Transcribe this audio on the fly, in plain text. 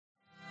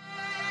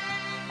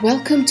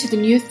Welcome to the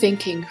New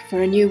Thinking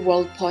for a New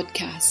World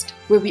podcast,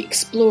 where we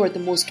explore the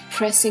most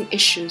pressing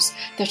issues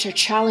that are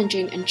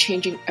challenging and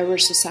changing our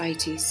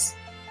societies.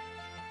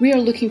 We are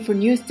looking for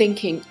new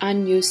thinking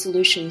and new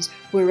solutions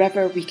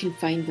wherever we can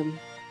find them.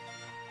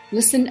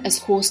 Listen as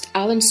host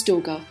Alan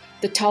Stoga,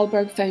 the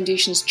Tällberg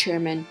Foundation's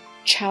chairman,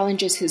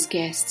 challenges his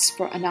guests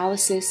for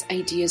analysis,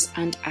 ideas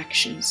and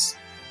actions.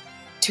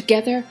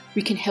 Together,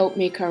 we can help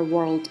make our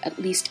world at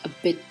least a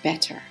bit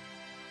better.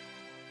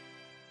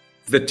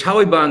 The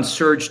Taliban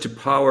surge to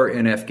power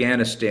in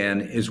Afghanistan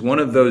is one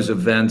of those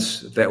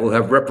events that will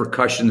have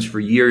repercussions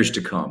for years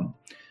to come.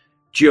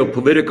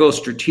 Geopolitical,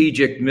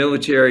 strategic,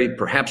 military,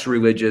 perhaps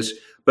religious,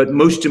 but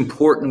most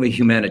importantly,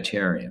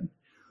 humanitarian.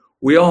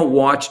 We all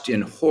watched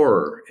in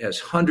horror as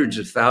hundreds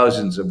of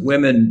thousands of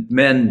women,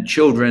 men,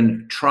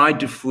 children tried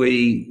to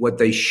flee what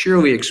they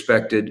surely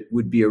expected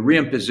would be a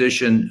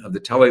reimposition of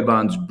the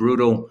Taliban's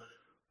brutal,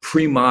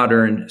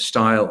 pre-modern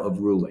style of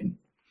ruling.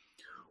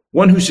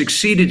 One who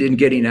succeeded in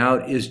getting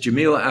out is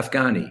Jamila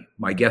Afghani,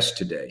 my guest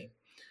today.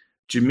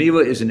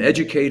 Jamila is an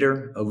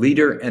educator, a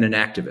leader, and an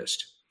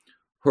activist.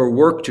 Her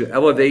work to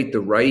elevate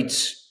the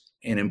rights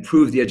and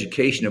improve the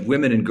education of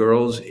women and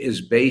girls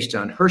is based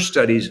on her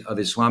studies of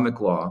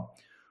Islamic law,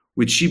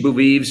 which she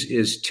believes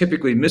is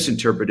typically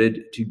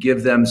misinterpreted to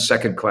give them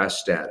second-class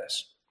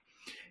status.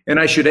 And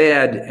I should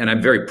add, and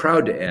I'm very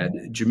proud to add,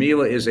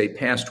 Jamila is a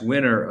past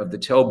winner of the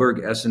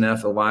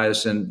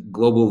Tällberg-SNF-Eliasson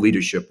Global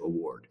Leadership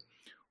Award.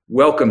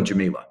 Welcome,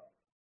 Jamila.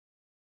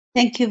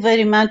 Thank you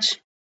very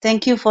much.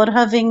 Thank you for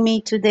having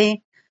me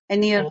today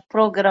in your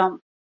program.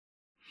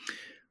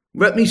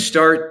 Let me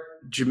start,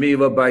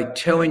 Jamila, by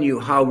telling you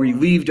how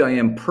relieved I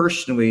am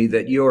personally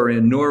that you are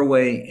in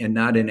Norway and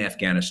not in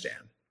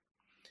Afghanistan.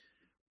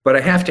 But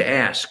I have to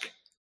ask,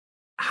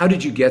 how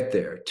did you get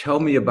there? Tell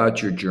me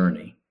about your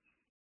journey.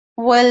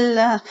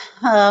 Well,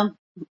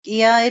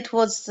 it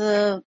was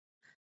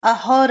a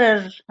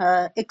horror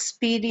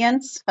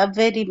experience, a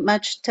very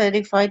much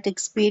terrified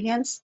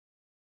experience.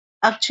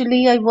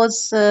 Actually, I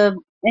was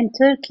in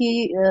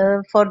Turkey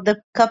for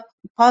the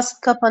past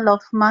couple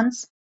of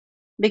months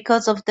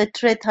because of the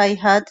threat I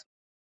had.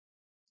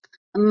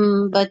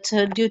 But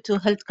due to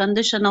health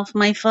condition of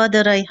my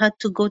father, I had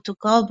to go to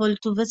Kabul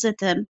to visit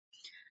him.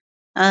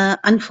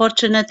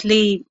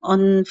 Unfortunately,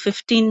 on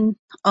 15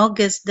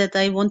 August that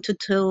I wanted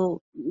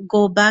to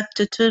go back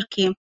to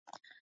Turkey,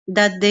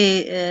 that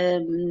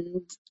day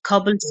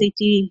Kabul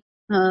city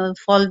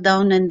fall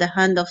down in the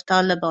hand of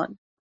Taliban.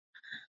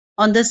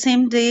 On the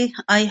same day,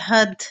 I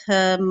had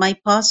my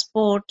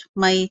passport,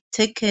 my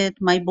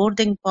ticket, my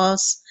boarding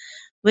pass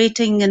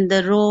waiting in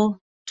the row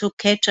to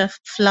catch a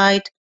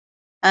flight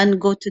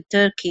and go to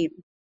Turkey.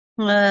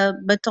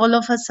 But all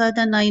of a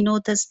sudden, I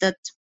noticed that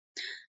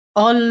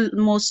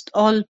almost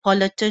all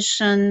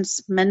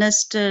politicians,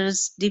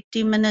 ministers,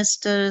 deputy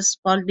ministers,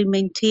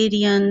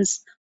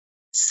 parliamentarians,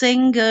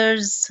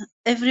 singers,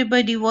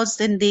 everybody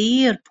was in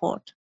the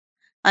airport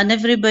and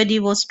everybody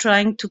was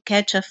trying to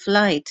catch a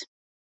flight.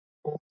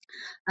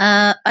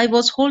 I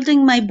was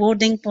holding my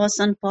boarding pass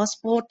and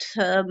passport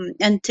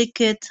and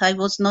ticket. I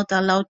was not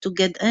allowed to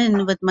get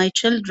in with my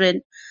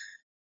children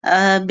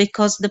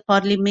because the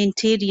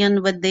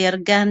parliamentarian with their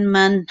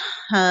gunman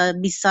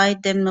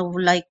beside them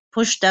like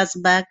pushed us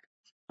back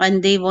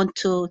and they want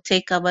to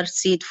take our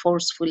seat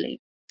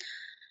forcefully.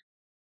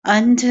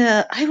 And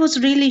I was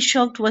really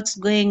shocked what's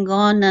going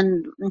on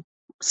and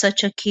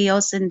such a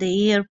chaos in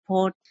the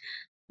airport.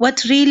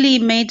 What really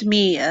made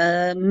me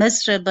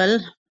miserable,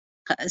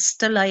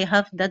 still I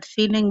have that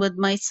feeling with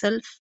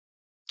myself,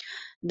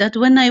 that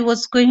when I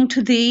was going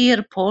to the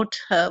airport,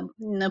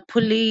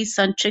 police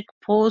and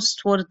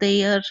checkposts were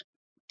there.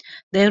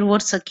 There were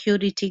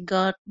security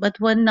guards. But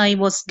when I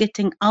was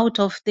getting out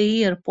of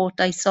the airport,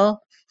 I saw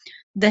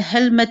the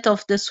helmet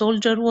of the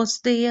soldier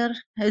was there,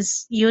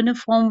 his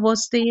uniform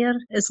was there,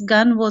 his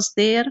gun was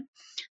there,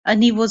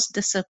 and he was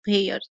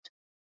disappeared.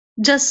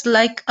 Just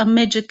like a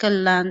magical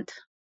land,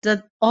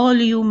 that all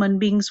human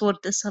beings were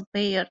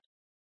disappeared.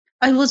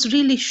 I was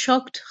really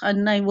shocked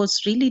and I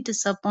was really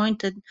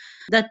disappointed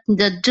that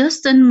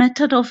just in a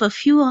matter of a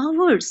few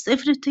hours,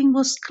 everything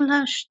was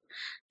clashed,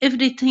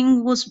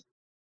 everything was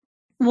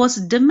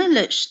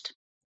demolished.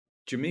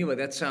 Jamila,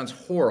 that sounds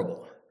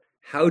horrible.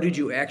 How did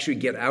you actually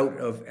get out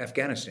of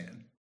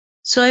Afghanistan?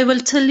 So I will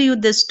tell you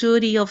the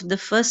story of the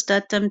first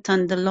attempt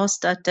and the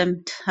last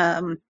attempt,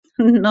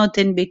 not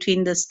in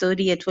between the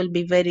story, it will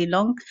be very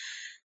long.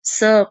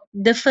 So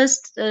the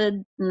first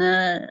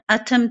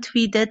attempt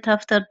we did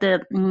after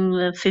the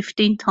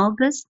 15th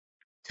August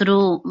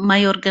through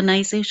my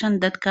organization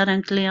that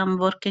currently I'm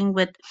working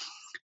with,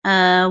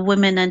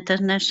 Women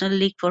International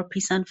League for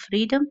Peace and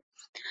Freedom.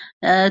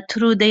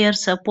 Through their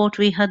support,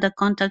 we had a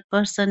contact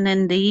person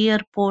in the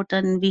airport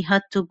and we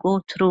had to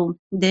go through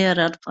their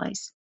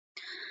advice.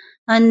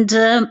 And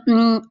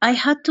I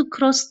had to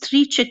cross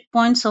 3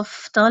 checkpoints of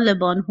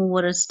Taliban who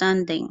were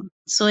standing.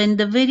 So in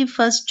the very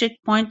first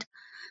checkpoint,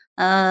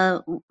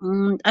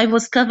 I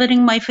was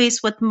covering my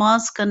face with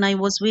mask and I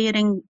was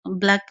wearing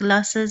black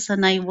glasses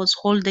and I was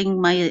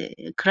holding my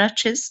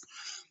crutches.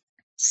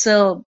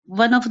 So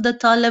one of the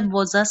Talib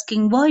was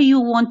asking, why you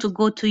want to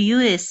go to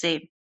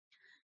USA?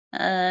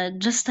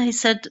 Just I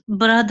said,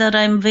 brother,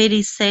 I'm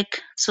very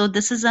sick, so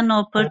this is an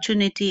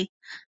opportunity.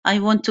 I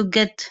want to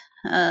get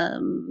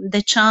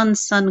the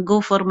chance and go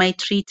for my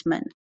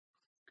treatment.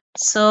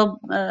 So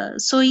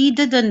he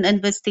didn't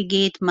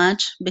investigate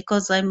much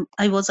because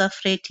I was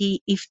afraid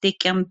if they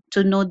came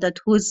to know that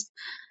who's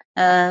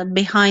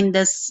behind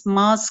this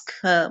mask,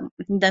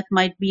 that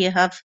might be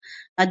have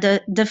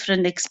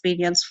different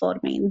experience for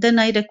me. Then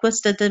I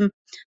requested him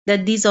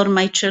that these are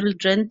my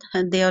children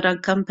and they are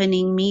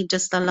accompanying me,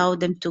 just allow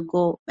them to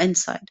go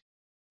inside.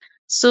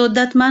 So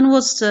that man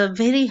was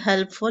very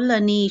helpful,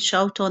 and he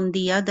shouted on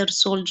the other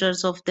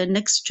soldiers of the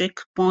next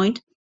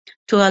checkpoint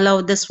to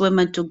allow this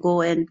woman to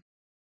go in.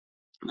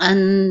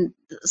 And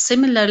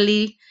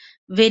similarly,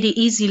 very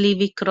easily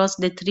we crossed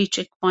the 3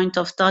 checkpoint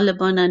of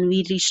Taliban and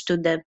we reached to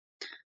the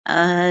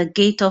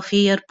gate of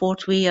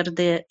airport where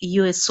the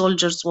US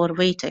soldiers were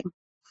waiting.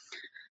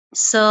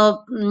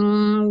 So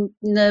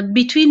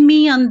between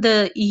me and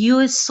the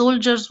US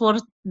soldiers were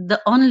the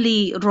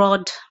only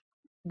rod,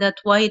 that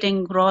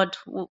wiring rod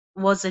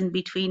was in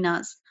between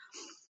us.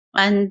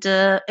 And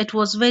it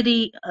was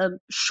very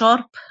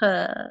sharp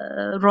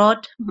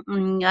rod,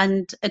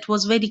 and it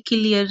was very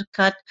clear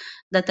cut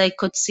that I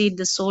could see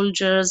the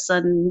soldiers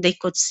and they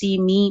could see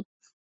me.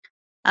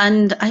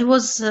 And I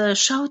was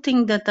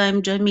shouting that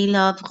I'm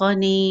Jamila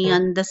Afghani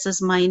and this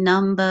is my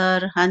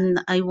number and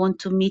I want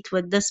to meet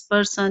with this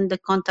person, the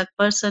contact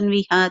person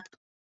we had.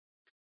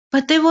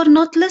 But they were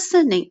not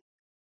listening.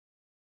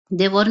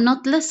 They were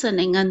not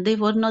listening and they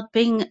were not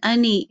paying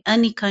any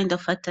kind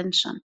of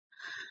attention.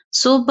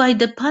 So by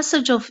the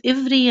passage of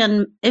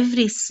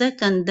every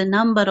second, the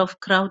number of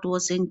crowd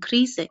was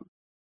increasing.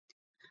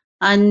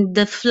 And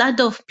the flood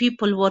of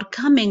people were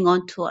coming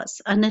onto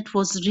us. And it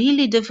was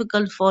really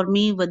difficult for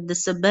me with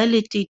this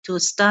ability to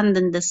stand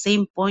in the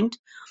same point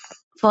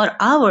for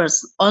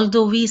hours,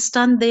 although we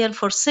stand there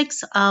for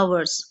 6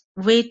 hours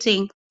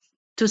waiting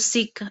to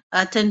seek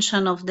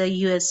attention of the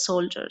US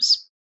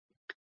soldiers.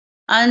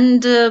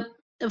 And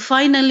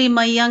finally,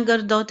 my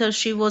younger daughter,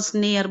 she was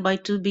nearby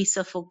to be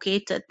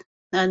suffocated.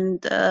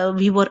 And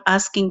we were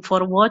asking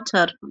for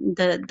water.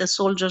 The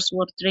soldiers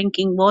were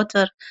drinking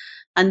water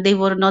and they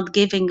were not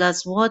giving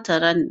us water.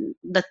 And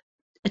that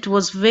it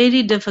was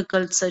very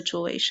difficult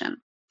situation.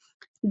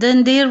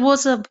 Then there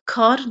was a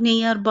car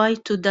nearby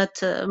to that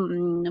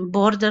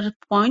border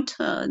point.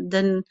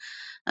 Then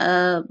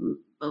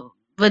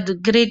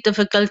with great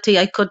difficulty,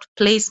 I could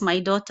place my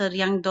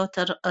young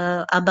daughter,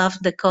 above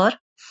the car.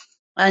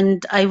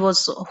 And I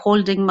was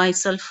holding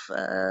myself,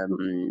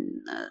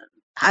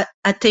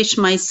 attach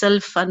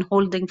myself and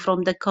holding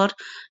from the car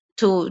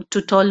to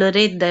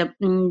tolerate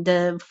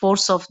the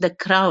force of the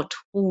crowd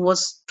who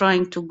was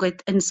trying to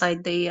get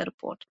inside the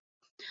airport.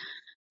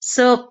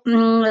 So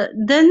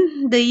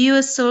then the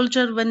US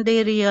soldier, when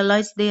they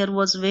realized there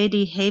was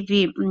very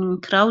heavy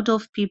crowd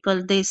of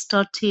people, they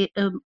started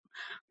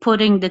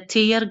pouring the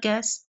tear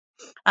gas.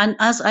 And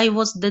as I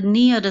was the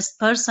nearest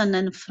person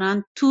in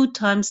front, 2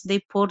 times they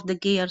poured the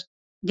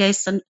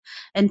gas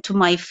into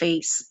my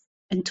face,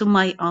 into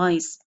my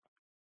eyes.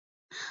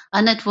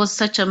 And it was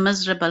such a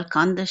miserable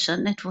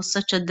condition. It was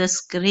such a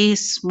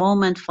disgrace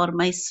moment for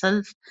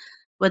myself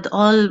with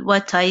all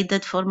what I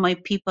did for my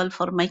people,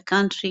 for my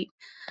country.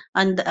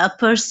 And a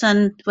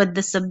person with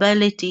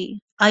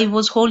disability, I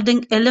was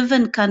holding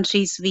 11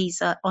 countries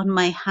visa on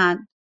my hand.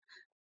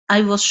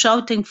 I was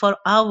shouting for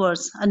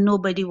hours and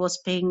nobody was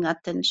paying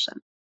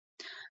attention.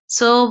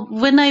 So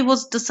when I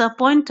was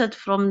disappointed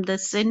from the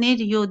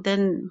scenario,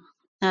 then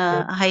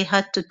I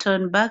had to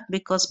turn back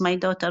because my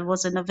daughter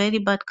was in a very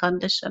bad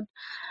condition.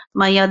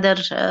 My other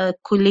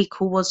colleague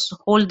who was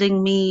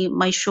holding me,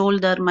 my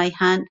shoulder, my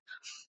hand,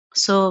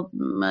 so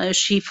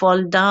she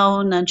fall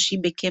down and she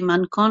became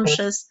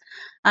unconscious.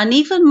 And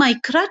even my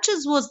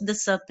crutches was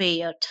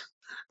disappeared.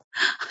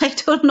 I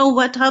don't know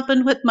what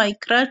happened with my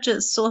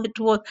crutches. So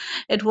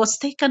it was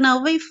taken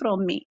away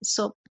from me.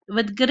 So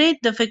with great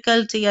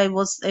difficulty, I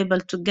was able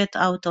to get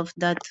out of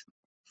that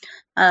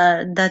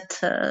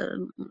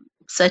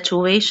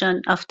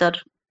situation after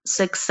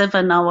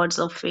 6-7 hours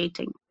of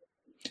waiting.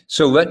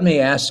 So let me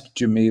ask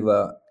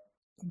Jamila,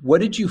 what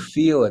did you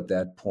feel at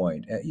that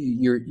point?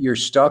 You're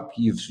stuck.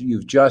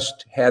 You've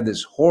just had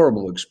this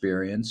horrible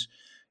experience.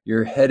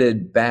 You're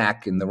headed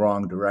back in the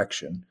wrong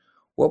direction.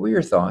 What were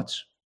your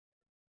thoughts?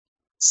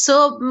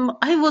 So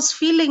I was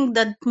feeling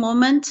that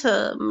moment.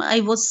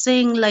 I was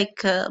saying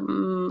like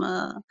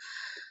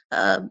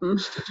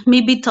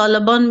maybe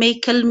Taliban may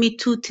kill me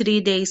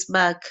 2-3 days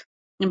back,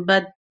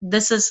 but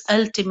this is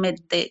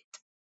ultimate death.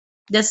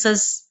 This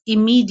is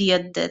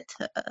immediate death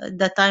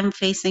that I'm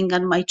facing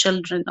and my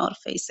children are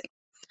facing.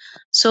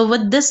 So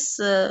with this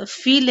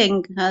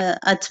feeling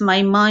at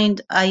my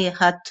mind, I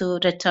had to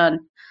return.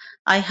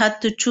 I had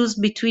to choose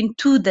between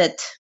 2 death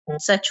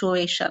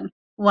situation.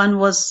 One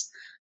was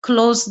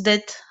close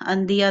death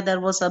and the other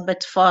was a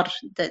bit far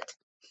death.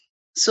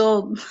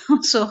 So,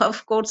 so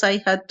of course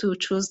I had to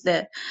choose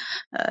the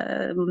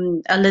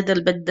a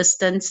little bit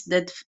distance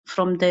that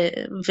from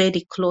the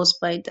very close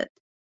by that.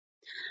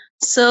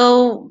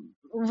 So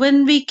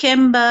when we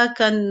came back,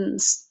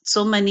 and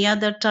so many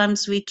other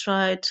times we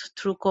tried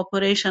through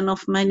cooperation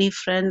of many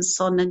friends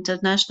on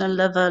international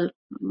level,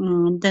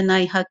 then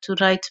I had to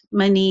write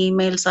many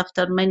emails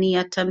after many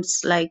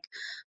attempts, like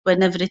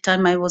when every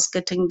time I was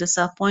getting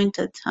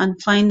disappointed. And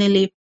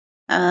finally,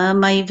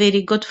 my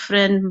very good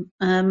friend,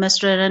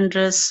 Mr.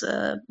 Andres,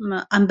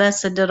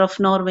 ambassador of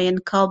Norway in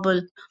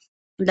Kabul,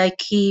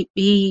 like he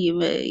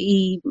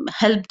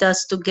helped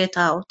us to get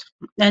out,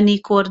 and he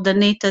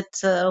coordinated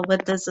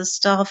with the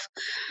staff,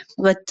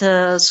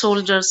 with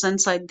soldiers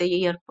inside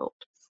the airport.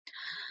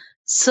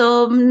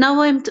 So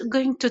now I'm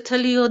going to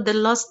tell you the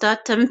last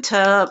attempt,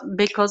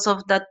 because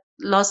of that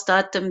last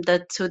attempt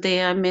that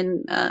today I'm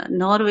in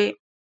Norway.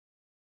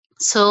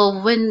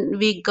 So when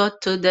we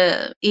got to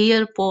the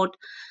airport,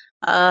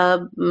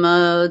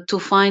 to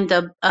find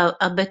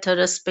a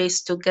better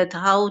space to get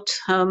out.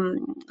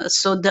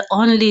 So the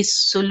only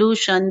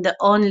solution, the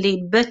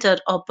only better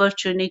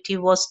opportunity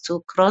was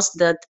to cross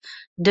that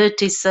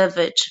dirty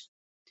savage.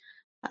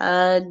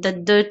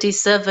 The dirty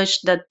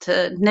savage that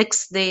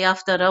next day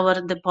after our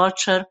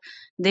departure,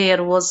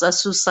 there was a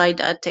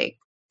suicide attack.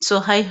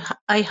 So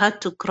I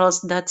had to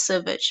cross that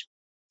savage.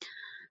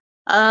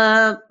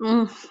 The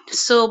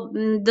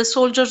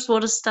soldiers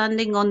were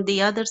standing on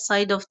the other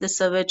side of the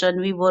savage,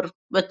 and we were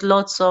with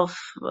lots of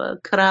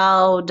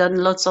crowd and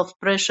lots of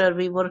pressure.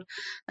 We were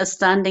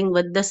standing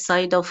with this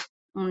side of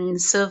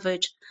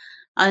savage,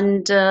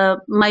 and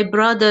my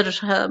brother,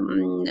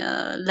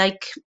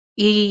 like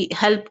he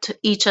helped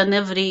each and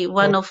every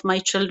one of my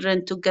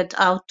children to get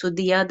out to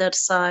the other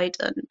side,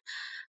 and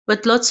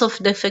with lots of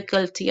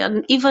difficulty.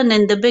 And even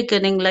in the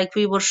beginning, like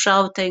we were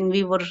shouting,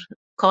 we were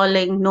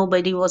calling,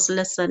 nobody was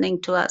listening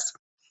to us.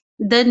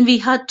 Then we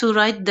had to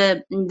write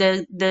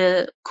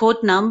the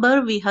code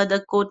number. We had a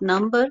code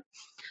number,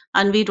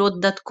 and we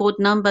wrote that code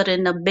number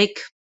in a big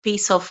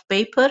piece of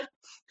paper,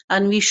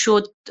 and we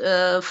showed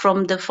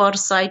from the far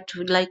side,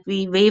 like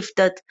we waved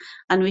that,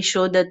 and we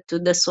showed that to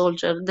the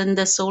soldier. Then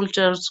the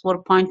soldiers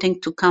were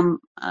pointing to come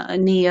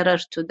nearer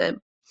to them.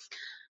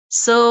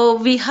 So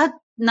we had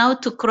now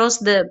to cross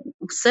the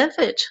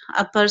savage,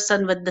 a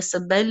person with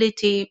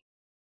disability.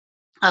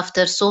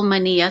 After so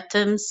many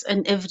attempts,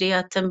 and every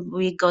attempt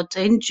we got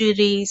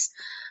injuries.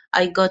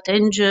 I got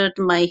injured,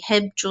 my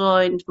hip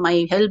joint,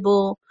 my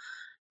elbow.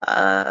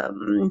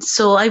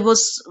 So I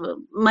was,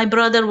 my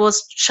brother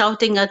was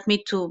shouting at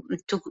me to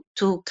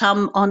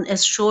come on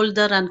his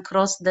shoulder and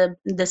cross the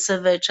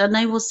savage. And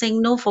I was saying,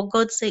 no, for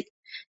God's sake,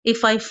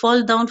 if I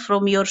fall down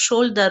from your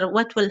shoulder,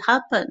 what will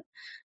happen?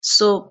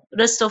 So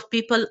rest of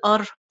people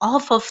are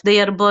half of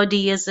their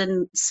body is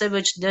in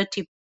sewage,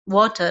 dirty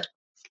water.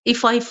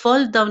 If I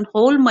fall down,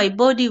 whole my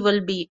body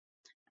will be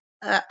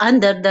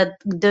under that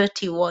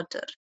dirty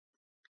water.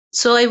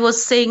 So I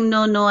was saying,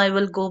 no, I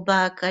will go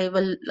back. I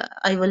will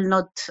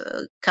not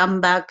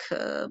come back.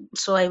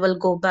 So I will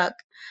go back.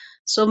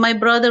 So my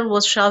brother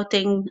was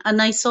shouting,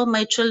 and I saw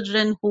my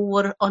children who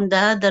were on the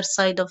other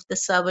side of the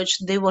savage.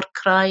 They were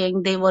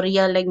crying. They were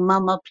yelling,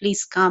 "Mama,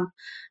 please come.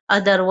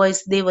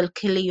 Otherwise, they will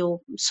kill you.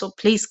 So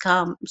please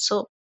come."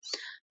 So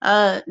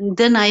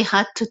then I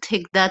had to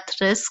take that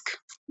risk,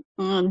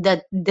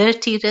 that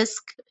dirty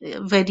risk,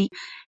 very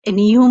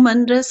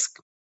inhuman risk,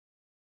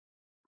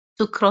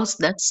 to cross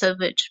that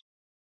savage.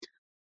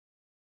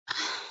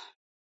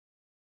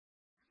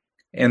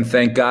 And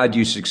thank God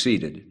you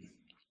succeeded.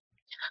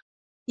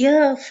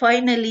 Yeah,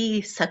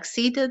 finally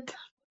succeeded,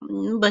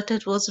 but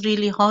it was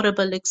really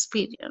horrible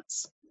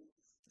experience.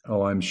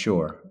 Oh, I'm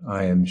sure.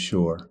 I am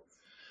sure.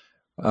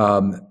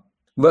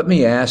 Let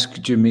me ask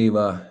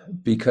Jamila,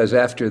 because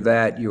after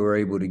that you were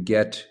able to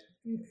get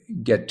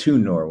to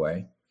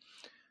Norway.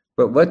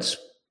 But let's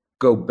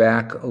go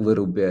back a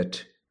little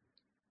bit.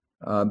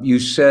 You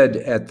said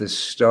at the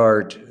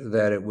start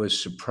that it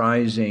was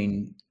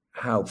surprising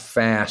how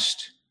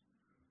fast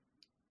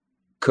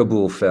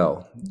Kabul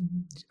fell.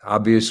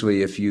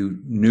 Obviously, if you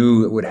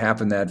knew it would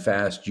happen that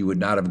fast, you would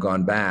not have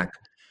gone back.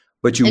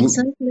 But you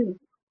Exactly.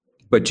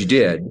 But you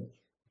did.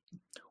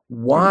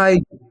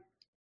 Why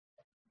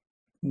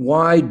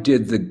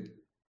did the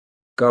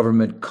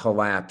government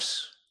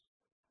collapse?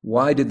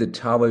 Why did the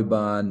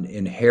Taliban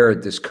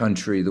inherit this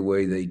country the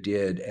way they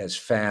did as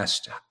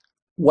fast?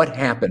 What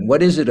happened?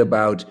 What is it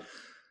about?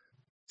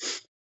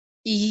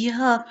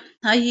 Yeah,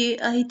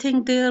 I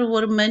think there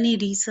were many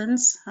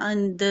reasons,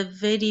 and the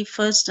very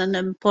first and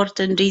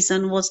important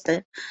reason was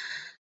the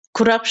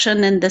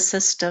corruption in the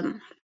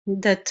system,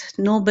 that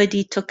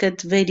nobody took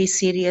it very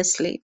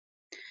seriously.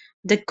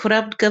 The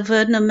corrupt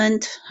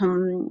government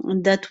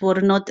that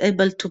were not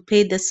able to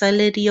pay the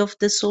salary of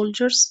the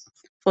soldiers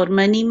for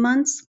many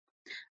months,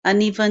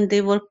 and even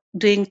they were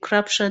doing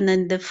corruption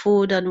in the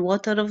food and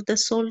water of the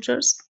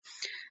soldiers,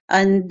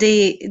 and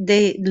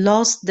they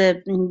lost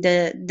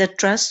the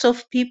trust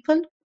of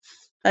people.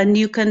 And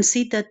you can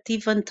see that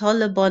even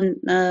Taliban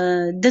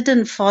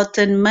didn't fought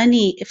in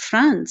many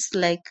fronts.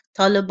 Like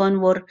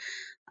Taliban were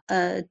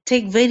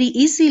take very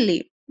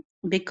easily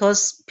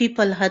because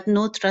people had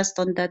no trust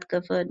on that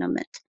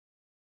government.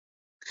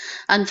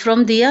 And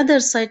from the other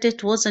side,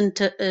 it wasn't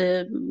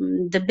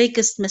the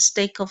biggest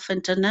mistake of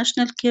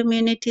international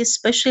community,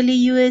 especially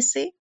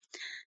USA,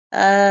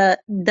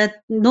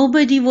 that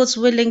nobody was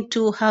willing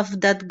to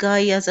have that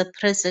guy as a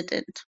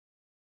president.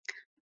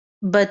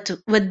 But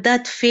with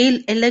that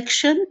failed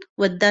election,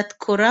 with that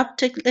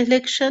corrupted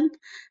election,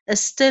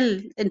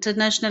 still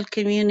international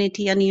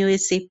community and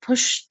USA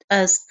pushed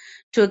us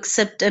to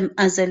accept him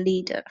as a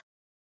leader.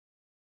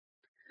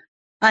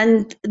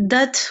 And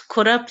that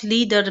corrupt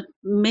leader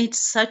made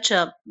such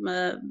a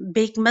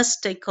big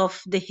mistake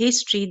of the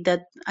history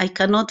that I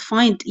cannot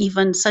find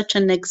even such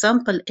an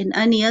example in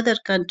any other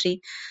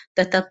country,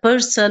 that a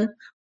person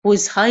who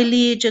is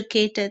highly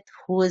educated,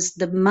 who is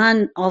the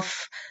man of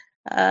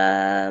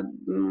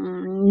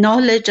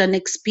knowledge and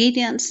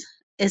experience,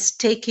 is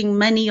taking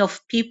money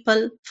of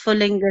people,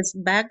 filling his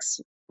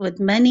bags with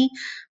money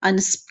and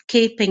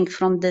escaping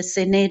from the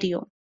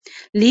scenario,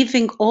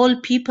 leaving all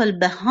people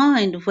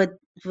behind with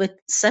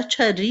such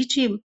a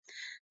regime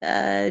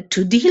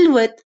to deal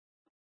with.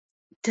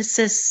 This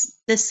is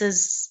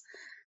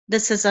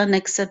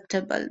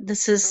unacceptable.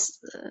 This is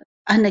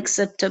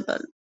unacceptable.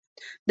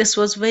 This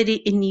was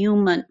very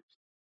inhuman.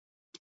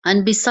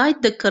 And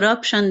beside the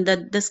corruption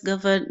that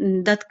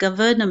that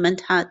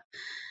government had,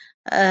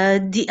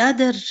 the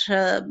other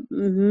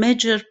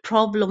major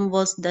problem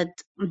was that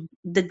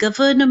the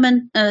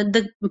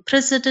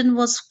president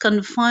was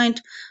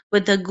confined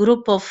with a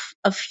group of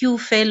a few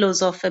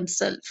fellows of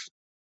himself.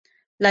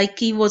 Like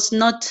he was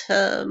not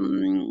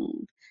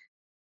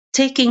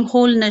taking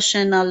whole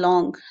nation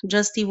along,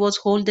 just he was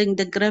holding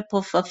the grip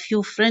of a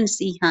few friends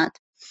he had.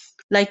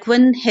 Like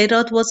when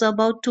Herat was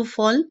about to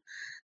fall,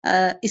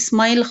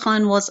 Ismail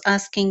Khan was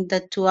asking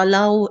that to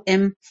allow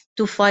him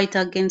to fight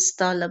against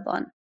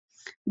Taliban.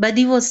 But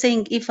he was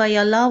saying, if I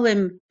allow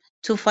him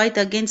to fight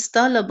against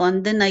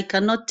Taliban, then I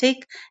cannot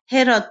take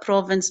Herat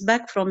province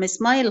back from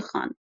Ismail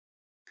Khan.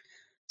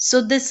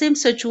 So the same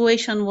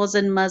situation was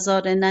in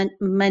Mazar and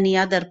many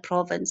other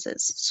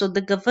provinces. So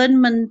the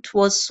government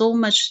was so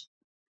much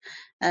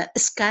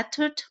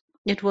scattered.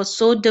 It was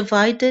so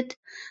divided.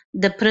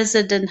 The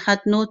president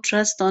had no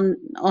trust on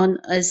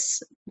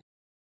his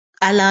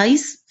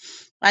allies,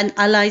 and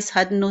allies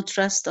had no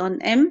trust on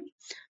him.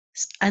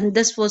 And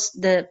this was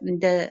the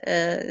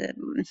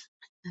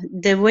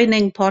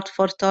winning part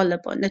for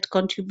Taliban. It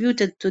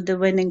contributed to the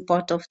winning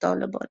part of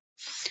Taliban.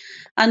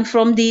 And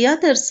from the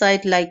other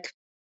side, like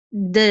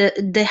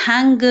the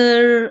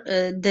hunger,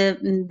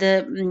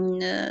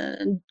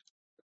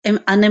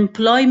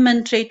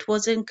 unemployment rate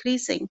was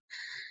increasing.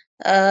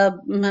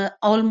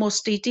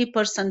 Almost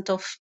 80%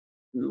 of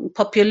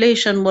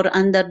population were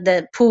under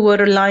the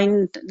poor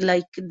line,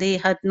 like they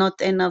had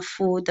not enough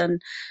food and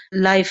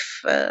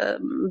life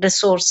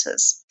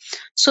resources.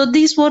 So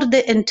these were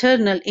the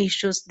internal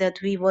issues that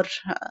we were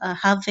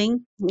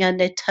having,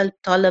 and it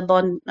helped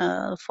Taliban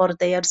for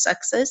their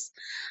success.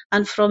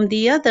 And from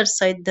the other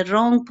side, the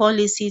wrong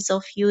policies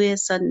of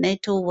US and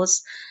NATO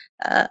was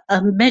a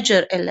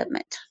major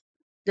element.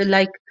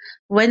 Like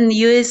when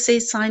USA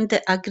signed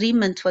the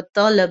agreement with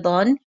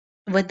Taliban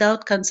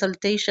without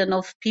consultation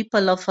of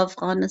people of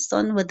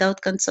Afghanistan,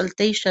 without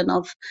consultation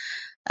of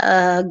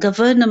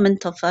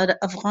government of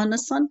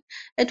Afghanistan,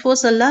 it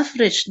was a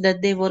leverage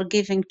that they were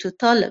giving to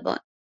Taliban.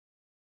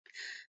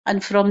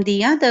 And from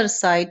the other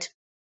side,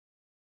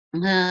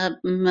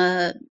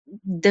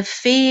 the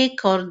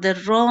fake or the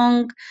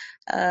wrong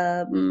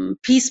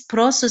peace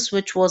process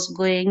which was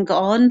going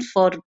on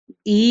for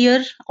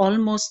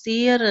almost a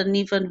year, and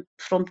even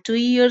from 2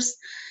 years,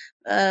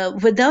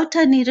 without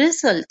any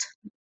result.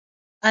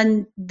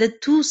 And the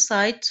two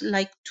sides,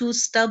 like two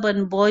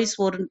stubborn boys,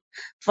 were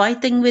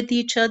fighting with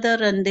each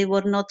other, and they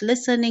were not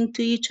listening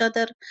to each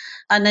other.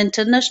 And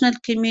international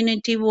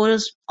community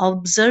was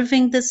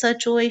observing the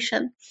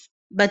situation,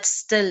 but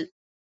still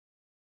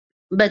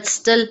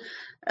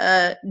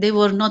they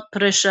were not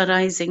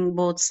pressurizing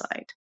both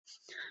sides.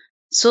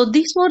 So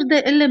these were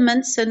the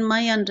elements, in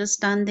my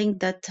understanding,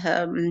 that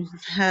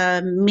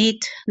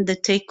made the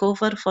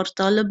takeover for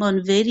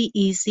Taliban very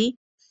easy.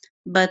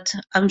 But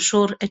I'm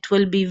sure it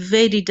will be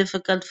very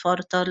difficult for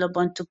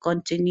Taliban to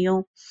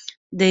continue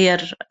their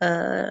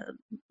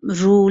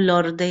rule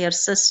or their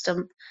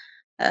system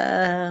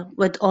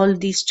with all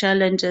these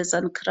challenges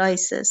and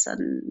crises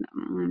and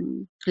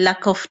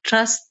lack of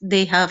trust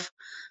they have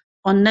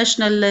on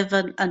national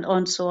level and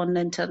also on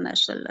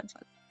international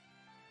level.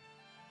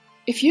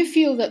 If you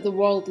feel that the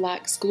world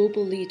lacks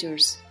global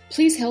leaders,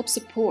 please help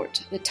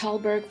support the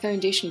Tällberg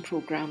Foundation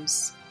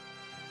programs.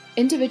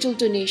 Individual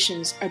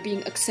donations are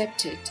being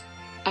accepted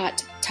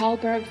at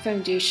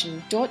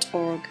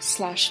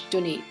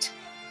tällbergfoundation.org/donate.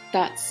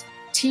 That's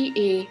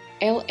TALLBERG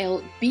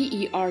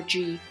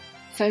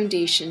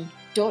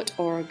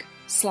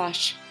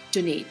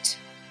foundation.org/donate.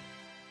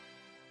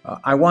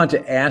 I want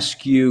to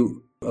ask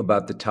you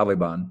about the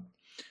Taliban.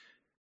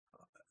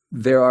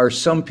 There are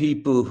some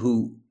people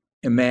who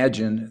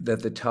imagine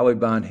that the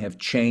Taliban have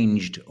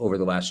changed over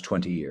the last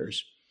 20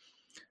 years,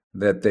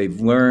 that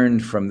they've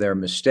learned from their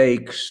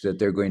mistakes, that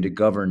they're going to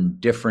govern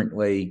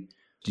differently.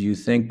 Do you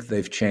think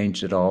they've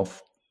changed at all?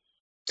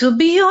 To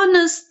be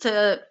honest,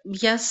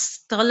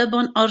 yes,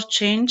 Taliban are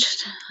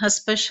changed,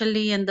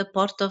 especially in the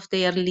part of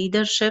their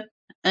leadership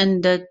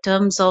and the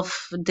terms of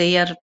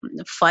their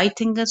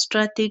fighting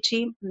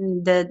strategy,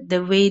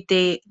 the way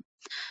they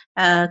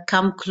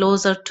come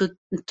closer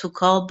to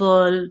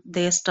Kabul.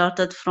 They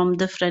started from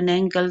different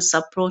angles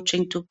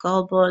approaching to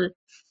Kabul.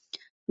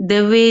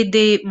 The way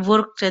they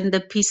worked in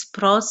the peace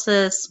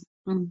process.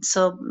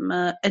 So,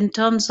 in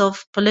terms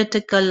of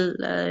political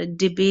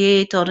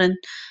debate or in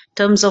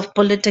terms of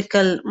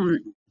political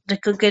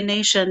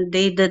recognition,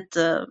 they did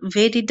a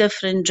very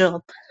different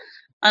job.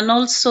 And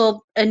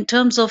also in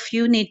terms of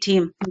unity,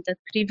 the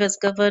previous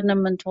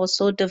government was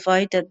so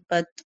divided,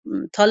 but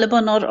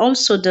Taliban are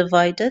also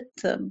divided,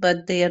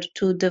 but their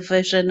two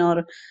division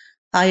are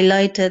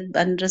highlighted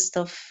and rest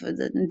of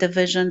the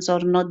divisions are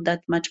not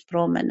that much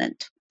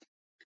prominent.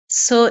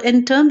 So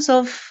in terms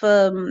of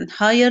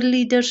higher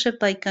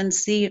leadership, I can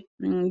see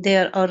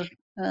there are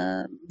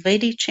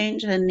very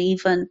change, and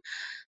even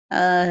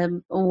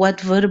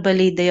what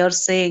verbally they are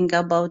saying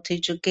about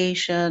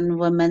education,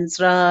 women's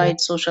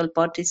rights, social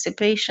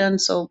participation.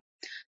 So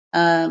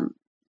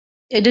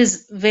it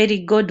is very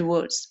good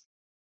words.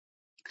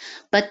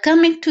 But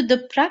coming to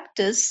the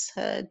practice,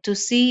 to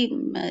see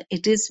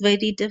it is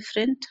very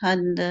different,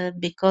 and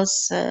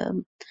because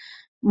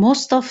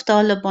most of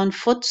Taliban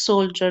foot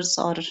soldiers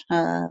are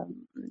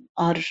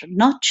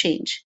not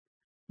changed.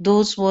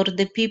 Those were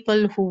the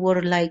people who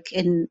were like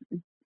in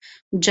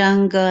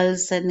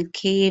jungles and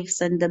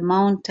caves and the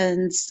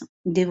mountains.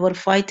 They were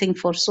fighting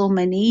for so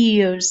many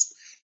years,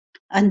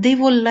 and they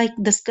were like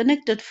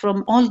disconnected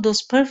from all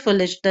those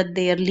privilege that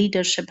their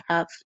leadership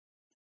have.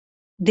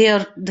 They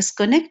are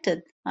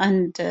disconnected,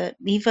 and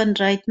even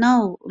right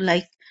now,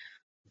 like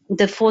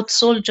the foot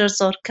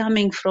soldiers are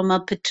coming from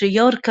a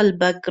patriarchal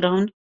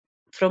background,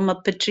 from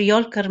a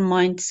patriarchal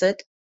mindset,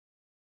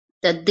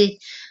 that they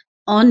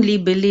only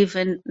believe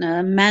in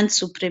man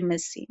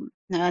supremacy.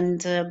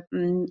 And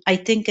I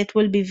think it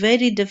will be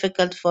very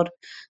difficult for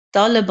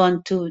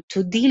Taliban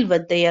to deal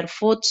with their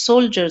foot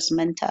soldiers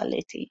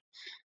mentality.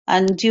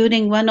 And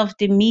during one of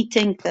the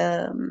meeting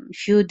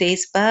few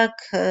days back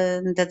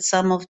that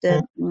some of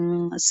the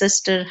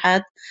sister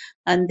had,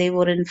 and they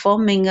were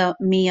informing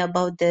me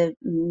about the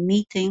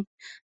meeting,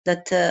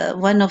 that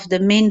one of the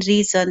main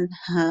reason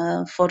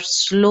for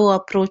slow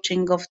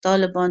approaching of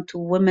Taliban to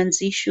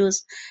women's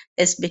issues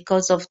is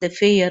because of the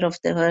fear of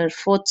their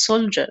foot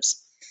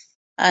soldiers.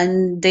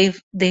 And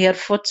their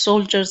foot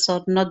soldiers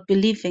are not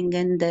believing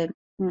in the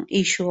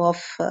issue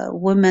of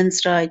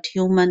women's right,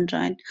 human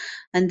right,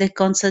 and they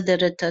consider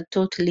it a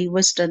totally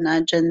Western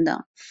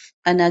agenda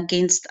and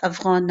against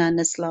Afghan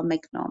and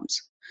Islamic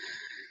norms.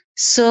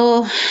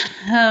 So,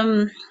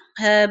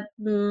 yeah,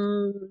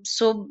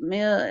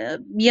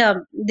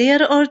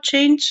 there are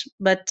change,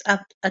 but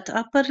at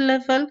upper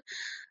level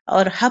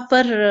or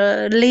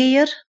upper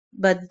layer,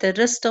 but the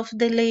rest of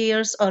the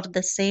layers are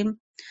the same.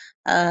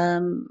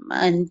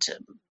 And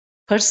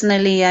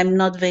personally, I'm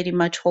not very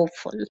much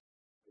hopeful.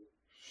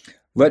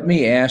 Let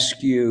me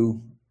ask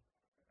you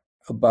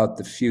about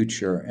the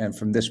future, and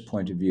from this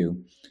point of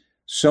view,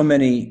 so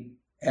many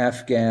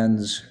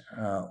Afghans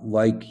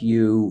like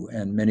you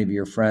and many of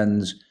your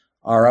friends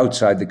are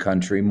outside the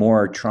country,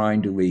 more are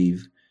trying to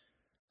leave.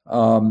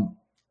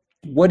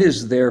 What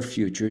is their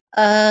future?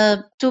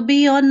 To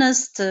be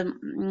honest,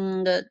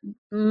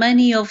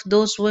 many of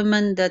those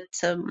women that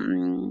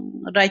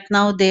right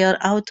now they are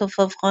out of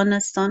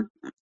Afghanistan,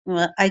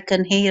 I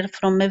can hear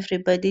from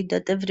everybody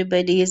that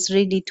everybody is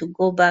ready to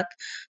go back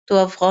to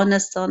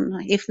Afghanistan.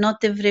 If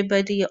not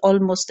everybody,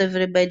 almost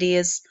everybody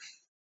is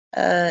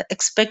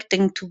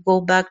expecting to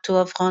go back to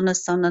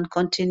Afghanistan and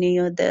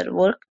continue their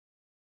work.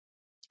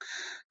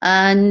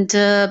 And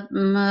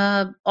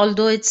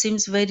although it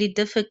seems very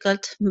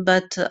difficult,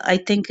 but I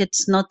think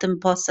it's not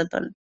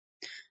impossible.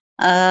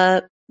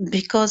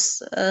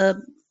 Because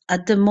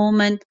at the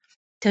moment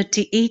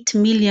 38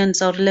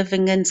 millions are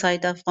living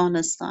inside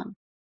Afghanistan,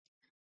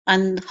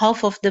 and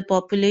half of the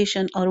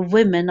population are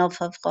women of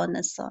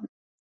Afghanistan.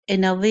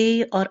 In a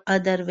way or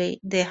other way,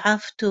 they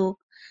have to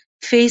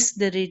face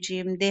the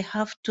regime, they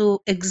have to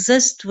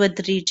exist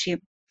with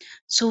regime.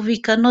 So we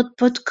cannot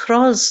put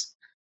cross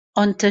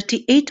on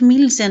 38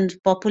 million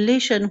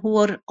population who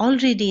are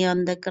already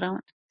on the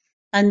ground,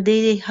 and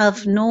they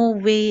have no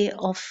way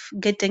of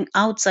getting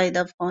outside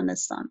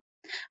Afghanistan.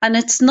 And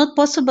it's not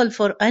possible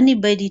for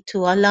anybody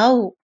to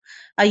allow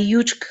a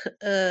huge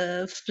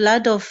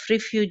flood of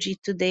refugees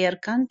to their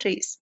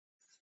countries.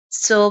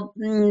 So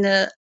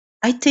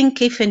I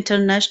think if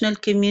international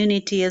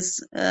community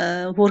is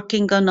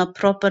working on a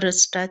proper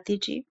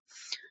strategy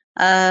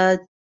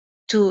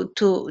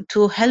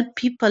to help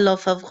people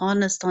of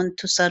Afghanistan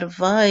to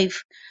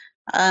survive,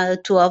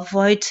 to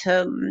avoid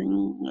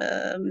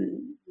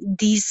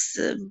these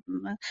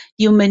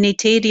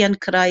humanitarian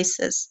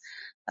crisis.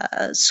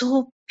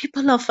 So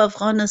people of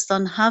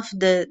Afghanistan have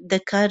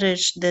the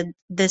courage,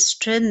 the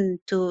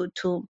strength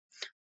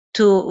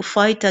to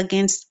fight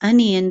against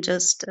any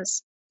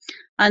injustice.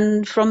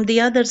 And from the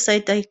other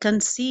side, I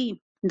can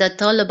see the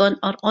Taliban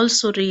are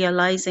also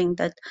realizing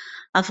that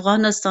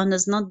Afghanistan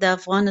is not the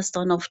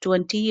Afghanistan of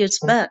 20 years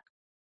back.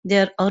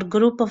 There are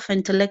group of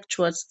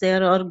intellectuals,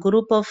 there are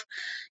group of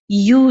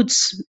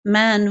youths,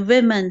 men,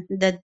 women,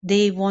 that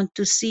they want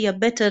to see a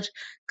better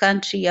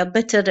country, a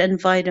better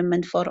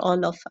environment for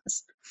all of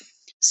us.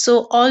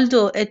 So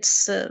although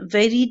it's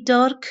very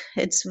dark,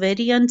 it's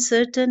very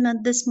uncertain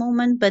at this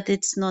moment, but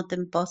it's not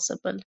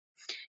impossible.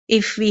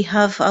 If we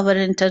have our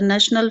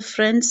international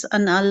friends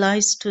and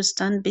allies to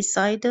stand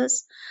beside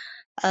us,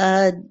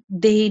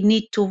 they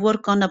need to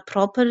work on a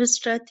proper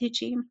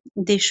strategy.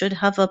 They should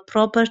have a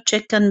proper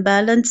check and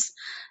balance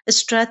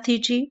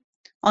strategy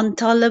on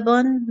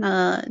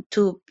Taliban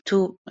to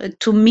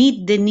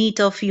meet the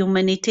need of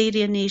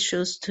humanitarian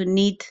issues, to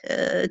meet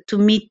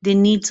the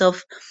needs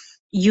of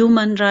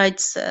human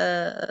rights,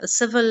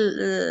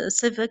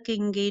 civic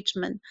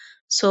engagement.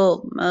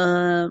 So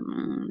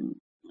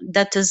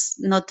that is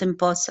not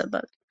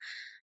impossible.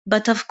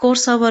 But of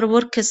course, our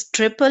work is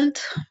tripled.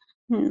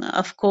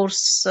 Of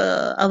course,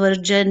 our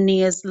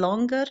journey is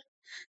longer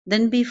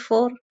than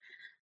before.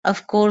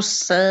 Of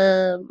course,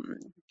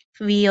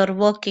 we are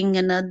walking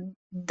in a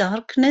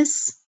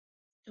darkness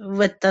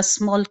with a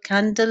small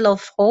candle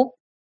of hope,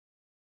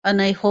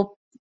 and I hope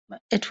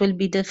it will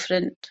be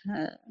different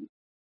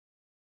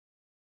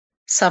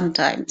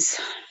sometimes.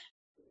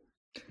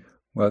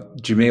 Well,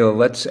 Jamila,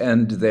 let's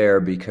end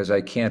there because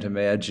I can't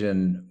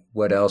imagine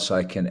what else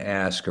I can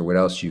ask or what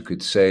else you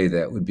could say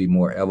that would be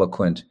more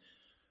eloquent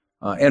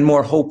and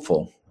more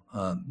hopeful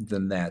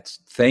than that.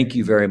 Thank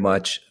you very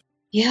much.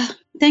 Yeah,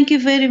 thank you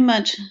very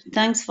much.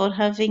 Thanks for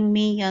having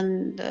me,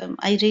 and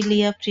I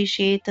really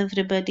appreciate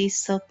everybody's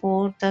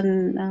support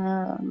and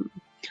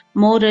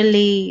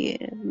morally,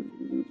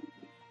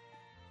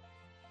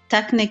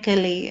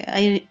 technically,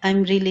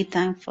 I'm really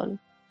thankful.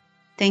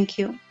 Thank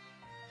you.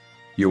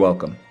 You're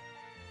welcome.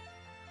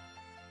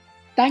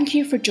 Thank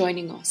you for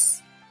joining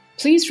us.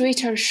 Please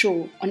rate our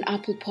show on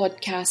Apple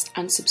Podcast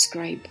and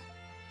subscribe.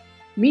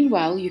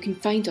 Meanwhile, you can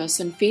find us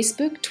on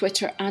Facebook,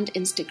 Twitter, and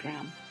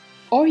Instagram.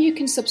 Or you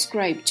can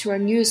subscribe to our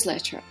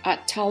newsletter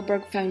at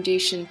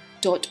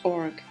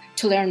Tällberg-Foundation.org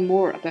to learn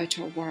more about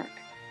our work.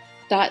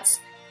 That's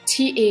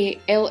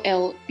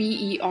TALLBERG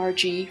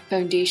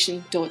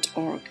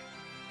Foundation.org.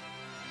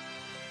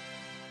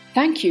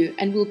 Thank you,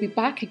 and we'll be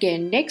back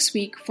again next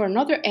week for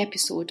another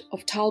episode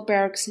of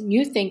Tällberg's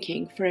New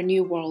Thinking for a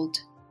New World.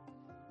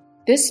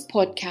 This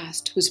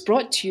podcast was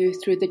brought to you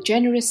through the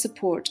generous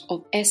support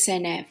of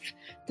SNF,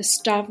 the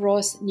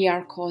Stavros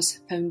Niarchos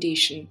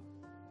Foundation.